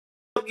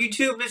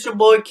YouTube? It's your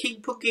boy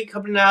King Pookie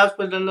coming out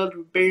with another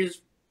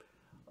Bears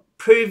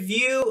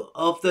preview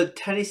of the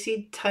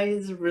Tennessee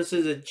Titans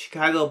versus the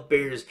Chicago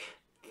Bears.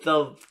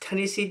 The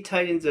Tennessee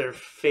Titans are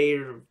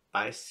favored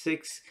by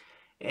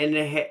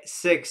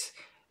 6.5.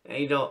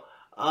 You know,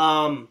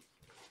 um,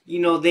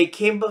 they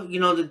came.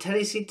 The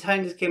Tennessee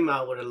Titans came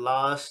out with a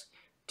loss.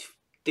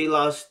 They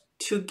lost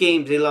 2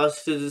 games. They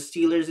lost to the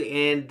Steelers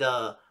and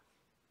the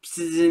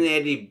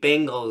Cincinnati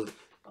Bengals.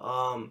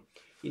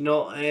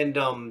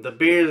 The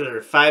Bears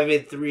are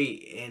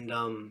 5-3, and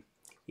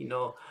you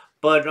know,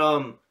 but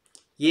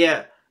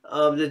yeah,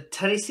 the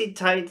Tennessee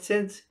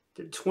Titans,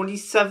 they're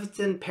 27th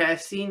in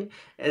passing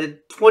and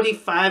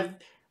 25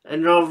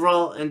 in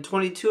overall and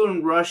 22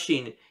 in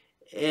rushing,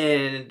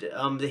 and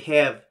they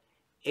have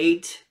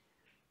 8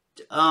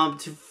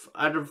 out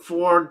of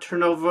 4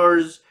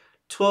 turnovers,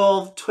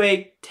 12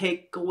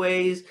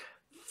 takeaways,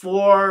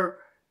 4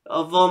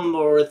 of them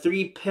or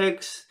 3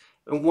 picks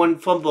and 1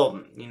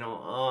 fumble.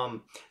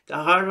 The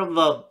heart of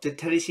the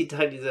Tennessee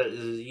Titans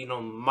is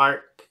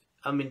Mark.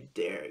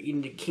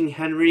 King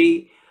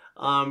Henry,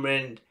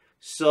 and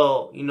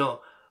so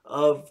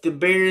the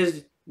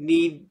Bears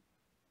need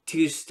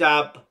to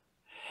stop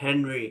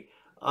Henry.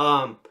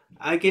 I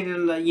get a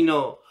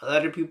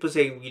lot of people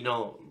say we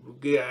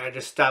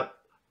gotta stop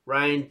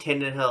Ryan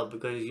Tannehill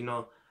because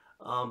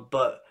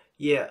but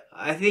yeah,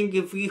 I think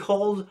if we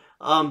hold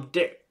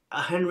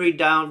Henry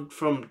down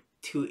from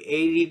to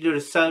 80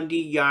 to 70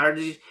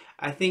 yards,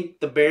 I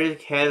think the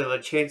Bears have a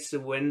chance to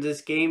win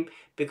this game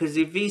because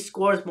if he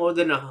scores more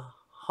than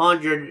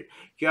 100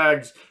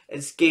 yards,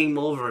 it's game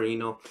over.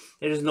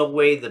 There's no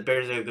way the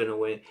Bears are gonna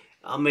win.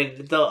 I mean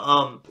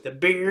the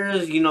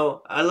Bears.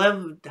 I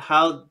love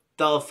how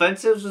the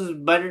offensive was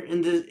better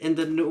in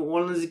the New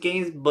Orleans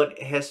games, but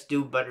it has to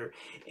do better.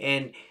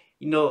 And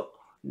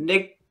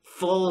Nick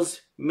Foles,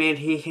 man,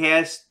 he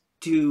has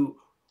to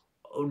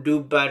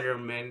do better,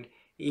 man.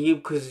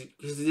 Because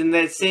in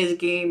that Saints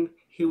game,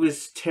 he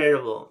was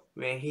terrible,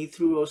 man. He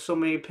threw so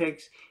many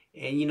picks,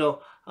 and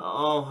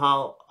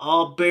how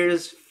all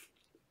Bears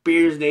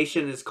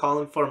Nation is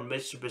calling for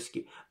Mr.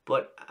 Trubisky,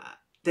 but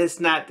that's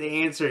not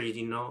the answer.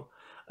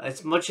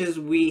 As much as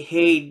we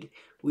hate,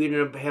 we're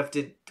gonna have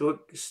to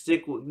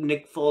stick with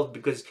Nick Foles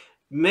because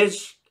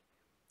Mitch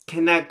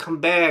cannot come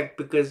back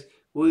because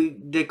we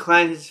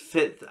declined his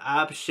 5th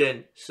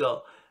option.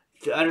 So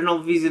I don't know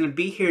if he's gonna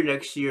be here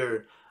next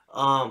year.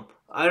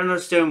 I don't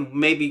understand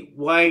maybe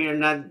why you're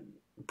not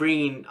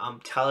bringing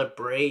Tyler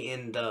Bray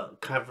in the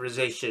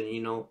conversation.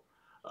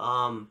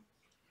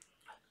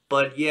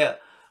 But yeah,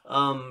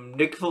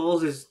 Nick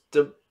Foles is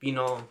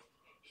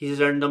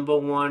he's our number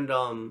one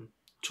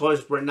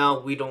choice right now.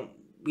 We don't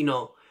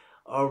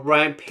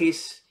Ryan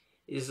Pace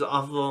is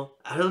awful.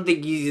 I don't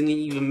think he's gonna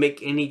even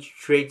make any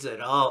trades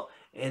at all.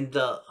 And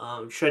the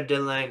trade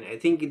deadline, I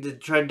think the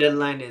trade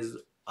deadline is,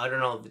 I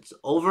don't know if it's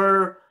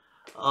over.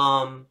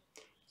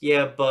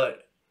 Yeah,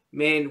 but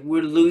man,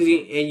 we're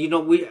losing,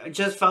 and we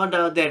just found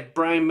out that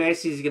Brian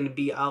Massey is gonna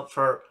be out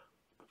for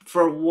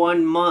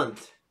 1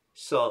 month.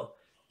 So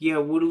yeah,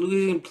 we're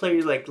losing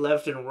players like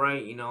left and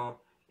right.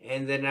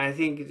 And then I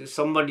think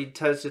somebody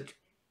tested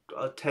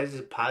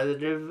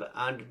positive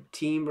on the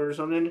team or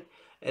something,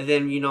 and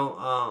then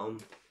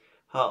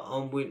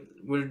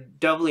we're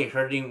definitely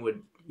hurting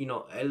with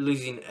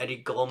losing Eddie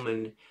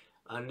Goldman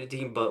on the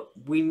team, but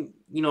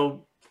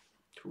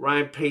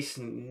Ryan Pace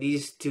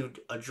needs to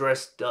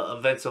address the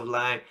offensive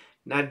line,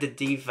 not the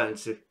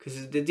defense,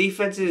 because the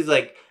defense is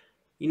like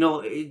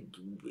it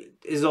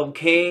is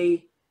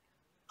okay,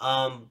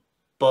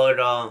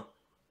 but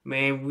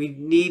man, we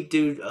need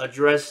to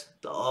address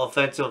the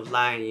offensive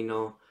line.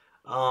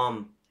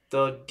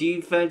 The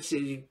defense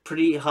is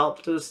pretty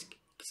helped us,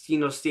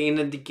 staying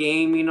in the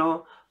game.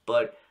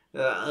 But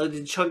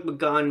Chuck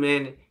McGon,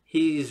 man,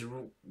 he's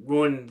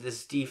ruined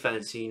this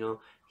defense.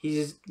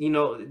 He's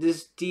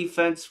this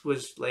defense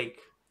was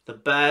like the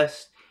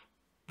best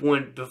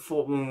when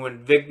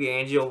Vic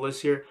Fangio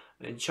was here,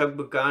 and Chuck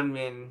McGon,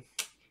 man,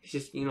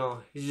 he's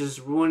just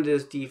ruined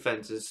his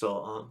defenses.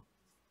 So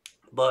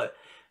but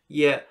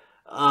yeah,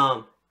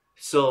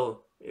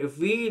 so if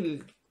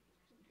we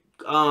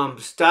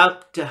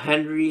stop to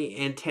Henry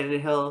and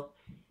Tannehill,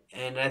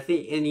 and I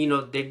think, and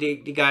they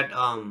got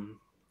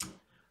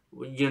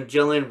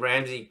Jalen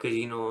Ramsey, because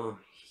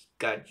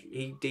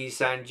they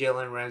signed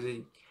Jalen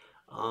Ramsey,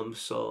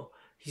 so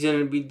he's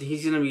gonna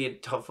be a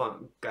tough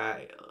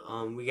guy.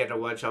 We gotta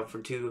watch out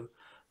for too,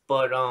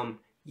 but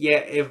yeah,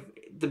 if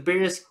the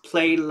Bears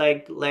play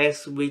like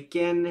last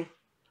weekend,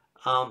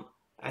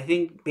 I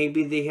think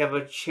maybe they have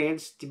a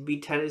chance to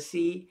beat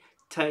Tennessee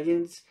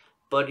Titans.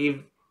 But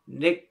if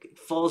Nick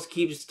Foles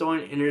keeps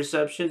throwing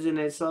interceptions and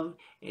that stuff,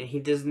 and he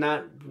does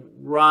not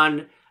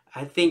run,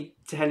 I think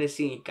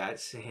Tennessee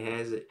has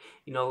it.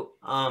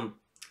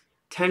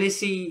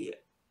 Tennessee,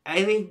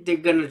 I think they're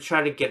gonna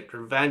try to get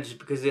revenge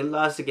because they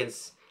lost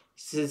against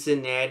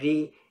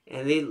Cincinnati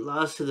and they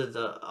lost to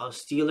the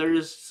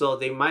Steelers, so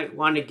they might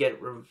want to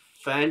get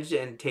revenge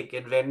and take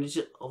advantage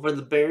over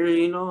the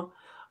Bears.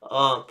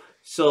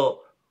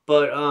 So,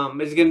 but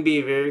it's gonna be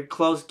a very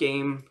close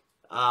game.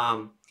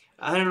 I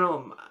don't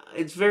know.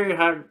 It's very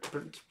hard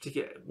to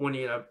get when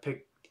you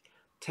pick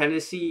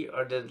Tennessee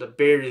or the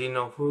Bears. You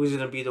know who's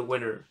gonna be the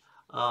winner.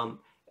 Um,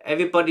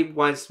 Everybody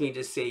wants me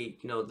to say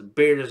the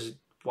Bears.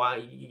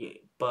 Why?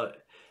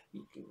 But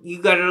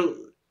you gotta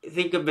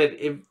think of it.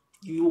 If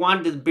you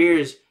want the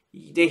Bears,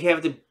 they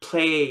have to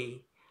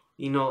play,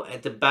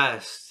 at the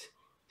best.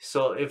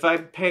 So if I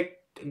pick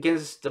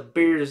against the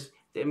Bears,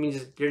 that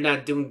means they're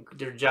not doing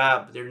their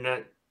job. They're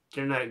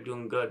not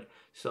doing good.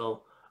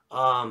 So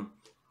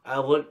I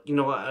would,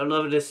 I'd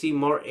love to see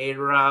more A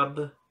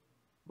Rob.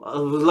 I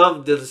would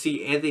love to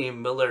see Anthony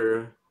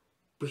Miller.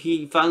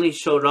 He finally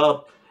showed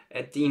up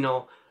at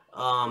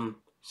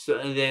so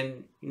and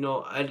then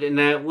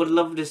I would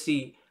love to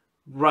see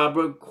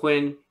Robert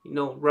Quinn.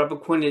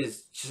 Robert Quinn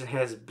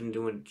has been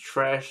doing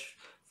trash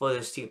for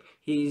this team.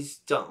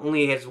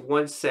 Only has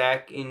one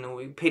sack, and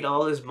we paid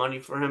all his money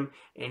for him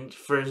and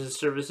for his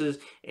services,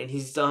 and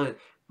he's done.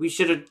 We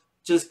should have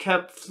just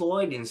kept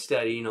Floyd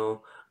instead.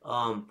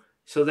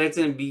 So that's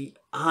gonna be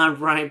on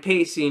Ryan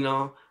Pace.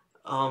 That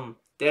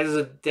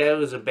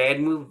was a bad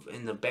move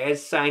and a bad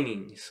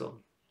signing.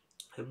 So,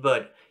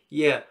 but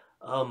yeah,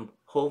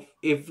 hope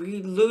if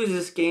we lose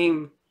this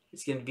game,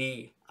 it's gonna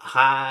be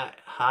hot,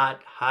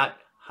 hot, hot,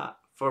 hot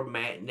for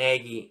Matt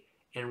Nagy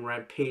and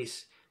Ryan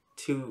Pace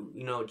to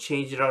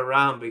change it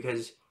around,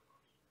 because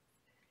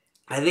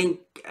I think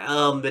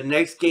the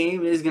next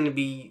game is gonna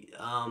be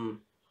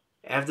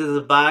after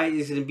the bye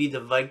is gonna be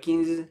the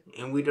Vikings,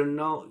 and we don't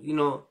know.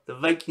 The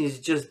Vikings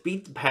just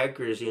beat the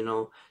Packers.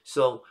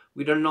 So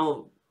we don't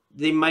know.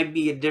 They might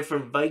be a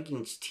different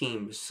Vikings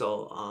team.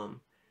 So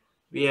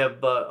yeah,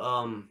 but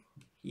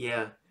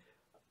yeah.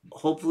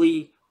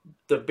 Hopefully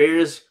the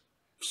Bears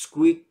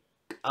squeak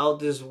out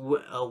this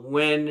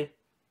win,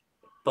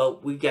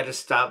 but we gotta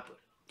stop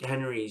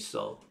Henry.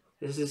 So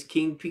this is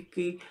King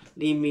Piki.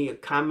 Leave me a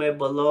comment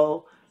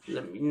below.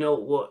 Let me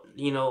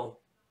know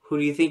who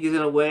do you think is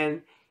gonna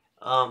win.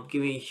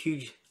 Give me a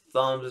huge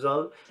thumbs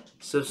up.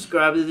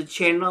 Subscribe to the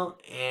channel,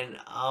 and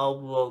I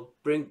will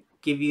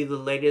give you the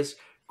latest,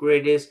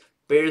 greatest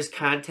Bears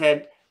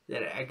content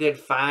that I could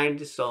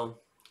find. So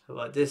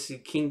this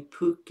is King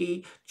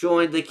Pookie.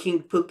 Join the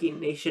King Pookie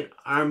Nation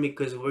Army,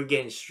 because we're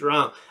getting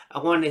strong. I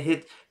want to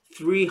hit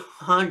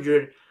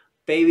 300,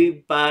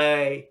 baby,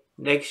 by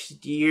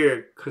next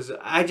year, because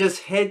I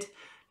just hit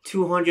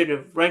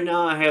 200. Right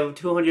now I have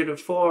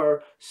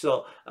 204.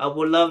 So I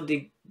would love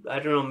to, I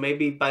don't know,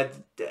 maybe by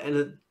the end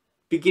of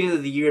beginning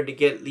of the year to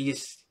get at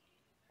least,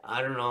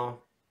 I don't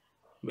know,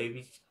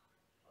 maybe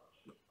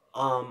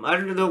I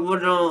don't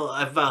know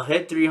if I'll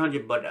hit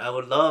 300, but I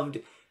would love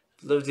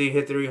to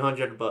hit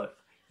 300. But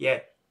yeah,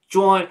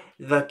 join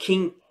the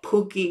King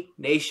Pookie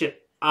Nation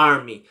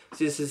Army.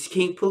 This is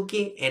King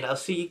Pookie, and I'll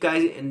see you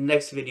guys in the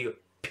next video.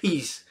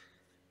 Peace.